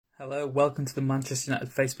Hello, welcome to the Manchester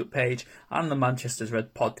United Facebook page and the Manchester's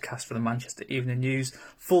Red podcast for the Manchester Evening News,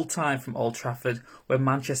 full time from Old Trafford, where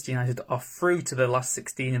Manchester United are through to the last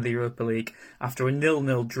 16 in the Europa League after a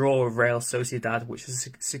 0-0 draw with Real Sociedad, which has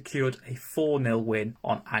secured a 4-0 win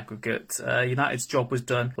on aggregate. United's job was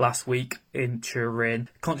done last week in Turin.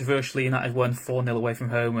 Controversially, United won 4-0 away from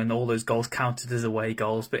home and all those goals counted as away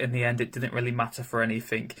goals, but in the end it didn't really matter for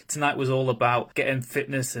anything. Tonight was all about getting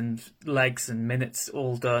fitness and legs and minutes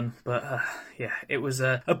all done. But it was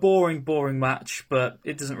a boring match, but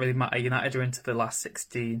it doesn't really matter. United are into the last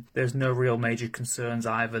 16. There's no real major concerns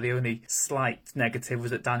either. The only slight negative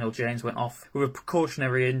was that Daniel James went off with a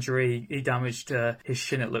precautionary injury. He damaged his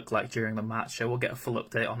shin, it looked like, during the match. So we'll get a full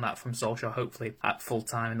update on that from Solskjaer, hopefully at full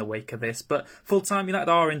time in the wake of this. But full time,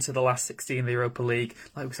 United are into the last 16 in the Europa League.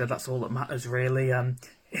 Like we said, that's all that matters really.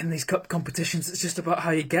 In these cup competitions, it's just about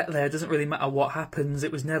how you get there. It doesn't really matter what happens.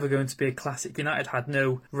 It was never going to be a classic. United had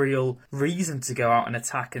no real reason to go out and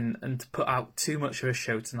attack and to put out too much of a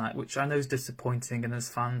show tonight, which I know is disappointing. And as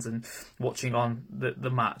fans and watching on the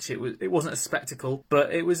match, it wasn't a spectacle,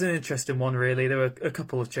 but it was an interesting one, really. There were a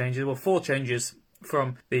couple of changes. Well, 4 changes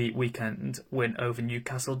from the weekend win over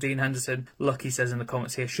Newcastle. Dean Henderson, Lucky says in the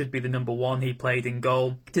comments here, should be the number 1. He played in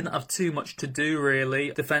goal. Didn't have too much to do,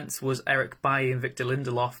 really. Defence was Eric Bailly and Victor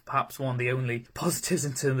Lindelof. Perhaps one of the only positives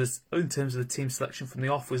in terms of the team selection from the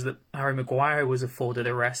off was that Harry Maguire was afforded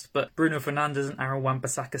a rest, but Bruno Fernandes and Aaron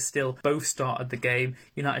Wan-Bissaka still both started the game.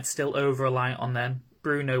 United still over-reliant on them.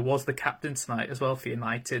 Bruno was the captain tonight as well for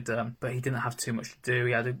United, but he didn't have too much to do.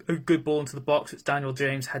 He had a good ball into the box, which Daniel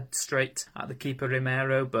James headed straight at the keeper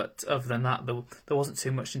Romero, but other than that, there wasn't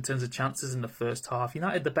too much in terms of chances in the first half.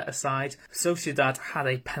 United the better side. Sociedad had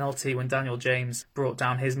a penalty when Daniel James brought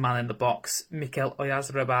down his man in the box, Mikel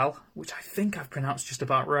Oyarzabal, which I think I've pronounced just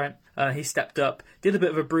about right. He stepped up, did a bit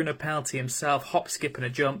of a Bruno penalty himself, hop, skip and a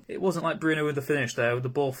jump. It wasn't like Bruno with the finish though. The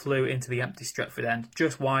ball flew into the empty Stretford end,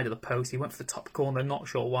 just wide of the post. He went for the top corner, not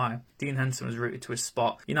sure why. Dean Henderson was rooted to his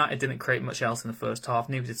spot. United didn't create much else in the first half,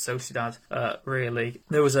 neither did Sociedad, really.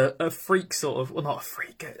 There was a freak sort of, well, not a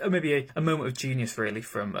freak, maybe a moment of genius really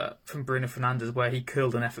from Bruno Fernandes, where he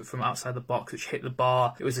curled an effort from outside the box which hit the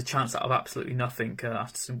bar. It was a chance out of absolutely nothing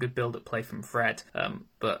after some good build-up play from Fred,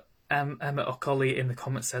 but Emma Okolie in the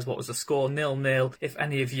comments says, what was the score? 0-0. If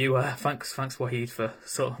any of you, thanks Wahid for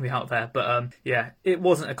sorting me out there. But it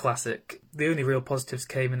wasn't a classic. The only real positives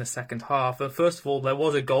came in the second half. First of all, there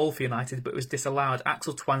was a goal for United, but it was disallowed.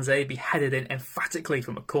 Axel Tuanzebe headed in emphatically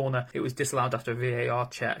from a corner. It was disallowed after a VAR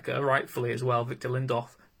check, rightfully as well. Victor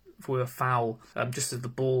Lindelof with a foul, just as the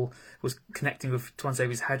ball was connecting with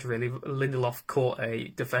Tuanzebe's head, really. Lindelof caught a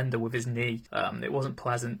defender with his knee. It wasn't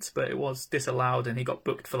pleasant, but it was disallowed and he got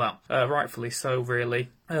booked for that, rightfully so,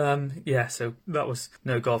 really. So that was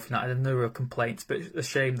no goal for United and no real complaints, but a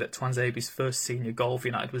shame that Tuanzebe's first senior goal for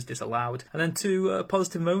United was disallowed. And then 2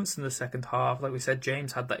 positive moments in the second half. Like we said,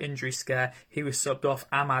 James had that injury scare. He was subbed off.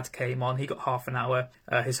 Ahmad came on. He got half an hour.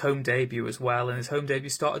 His home debut as well, and his home debut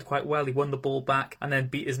started quite well. He won the ball back and then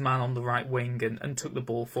beat his man on the right wing and took the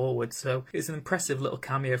ball forward. So it's an impressive little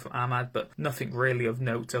cameo from Ahmad, but nothing really of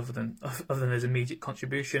note other than his immediate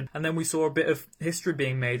contribution. And then we saw a bit of history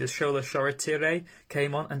being made as Shola Shoretire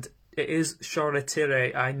came on, and it is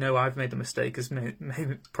Shoretire. I know I've made the mistake, as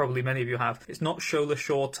probably many of you have. It's not Shola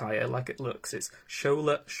Shortire like it looks. It's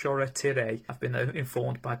Shola Shoretire. I've been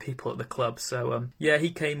informed by people at the club. So,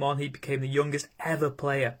 he came on. He became the youngest ever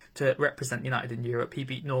player to represent United in Europe. He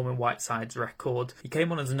beat Norman Whiteside's record. He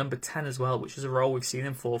came on as a number 10 as well, which is a role we've seen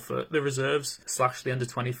him for the reserves / the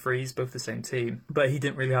under-23s, both the same team. But he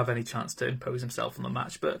didn't really have any chance to impose himself on the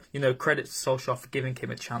match. But, credit to Solskjaer for giving him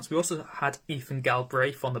a chance. We also had Ethan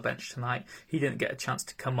Galbraith on the bench tonight. He didn't get a chance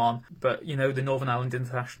to come on, but the Northern Ireland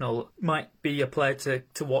international might be a player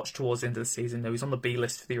to watch towards the end of the season. He's on the B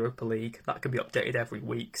list for the Europa League. That can be updated every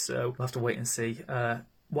week, so we'll have to wait and see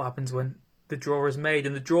what happens when the draw is made.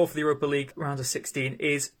 And the draw for the Europa League round of 16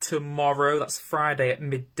 is tomorrow. That's Friday at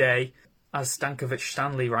midday. As Stankovic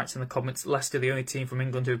Stanley writes in the comments, Leicester, the only team from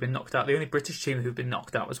England who have been knocked out, the only British team who've been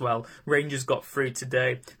knocked out as well. Rangers got through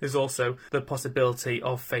today. There's also the possibility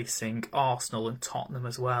of facing Arsenal and Tottenham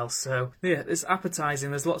as well. So, it's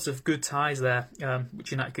appetising. There's lots of good ties there,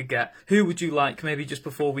 which United could get. Who would you like, maybe just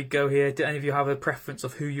before we go here, do any of you have a preference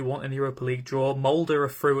of who you want in the Europa League draw? Molde are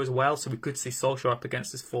through as well, so we could see Solskjaer up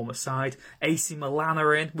against his former side. AC Milan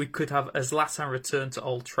are in. We could have Zlatan return to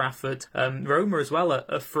Old Trafford. Roma as well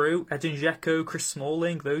are through. Edin Dzeko, Chris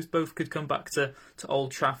Smalling, those both could come back to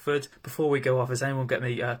Old Trafford. Before we go off, has anyone got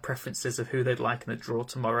any preferences of who they'd like in the draw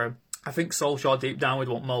tomorrow? I think Solskjaer deep down would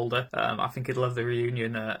want Mulder. I think he'd love the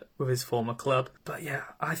reunion with his former club. But yeah,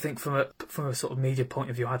 I think from a sort of media point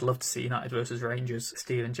of view, I'd love to see United versus Rangers.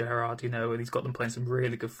 Steven Gerrard, and he's got them playing some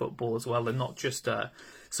really good football as well, and not just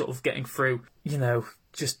sort of getting through,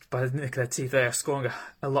 just by the nick of their teeth. They are scoring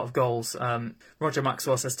a lot of goals. Roger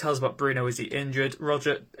Maxwell says, tell us about Bruno. Is he injured?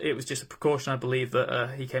 Roger, it was just a precaution. I believe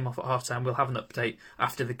that he came off at half-time. We'll have an update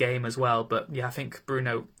after the game as well. But yeah, I think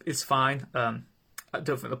Bruno is fine. I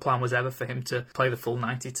don't think the plan was ever for him to play the full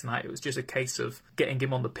 90 tonight. It was just a case of getting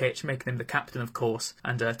him on the pitch, making him the captain, of course,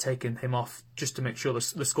 and taking him off just to make sure the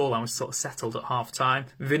scoreline was sort of settled at half-time.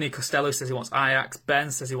 Vinny Costello says he wants Ajax. Ben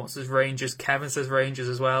says he wants his Rangers. Kevin says Rangers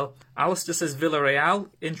as well. Alistair says Villarreal.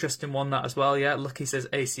 Interesting one, that as well, yeah. Lucky says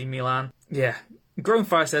AC Milan. Yeah.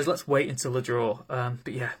 Grownfire says, let's wait until the draw.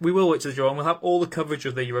 But yeah, we will wait till the draw, and we'll have all the coverage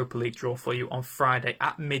of the Europa League draw for you on Friday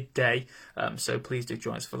at midday. So please do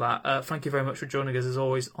join us for that. Thank you very much for joining us, as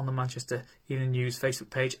always, on the Manchester Evening News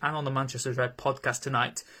Facebook page and on the Manchester Red podcast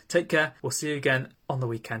tonight. Take care. We'll see you again on the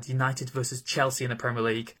weekend. United versus Chelsea in the Premier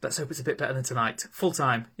League. Let's hope it's a bit better than tonight. Full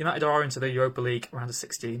time, United are into the Europa League round of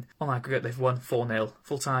 16. On aggregate, they've won 4-0.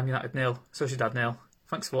 Full time, United 0, Sociedad 0.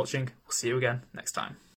 Thanks for watching. We'll see you again next time.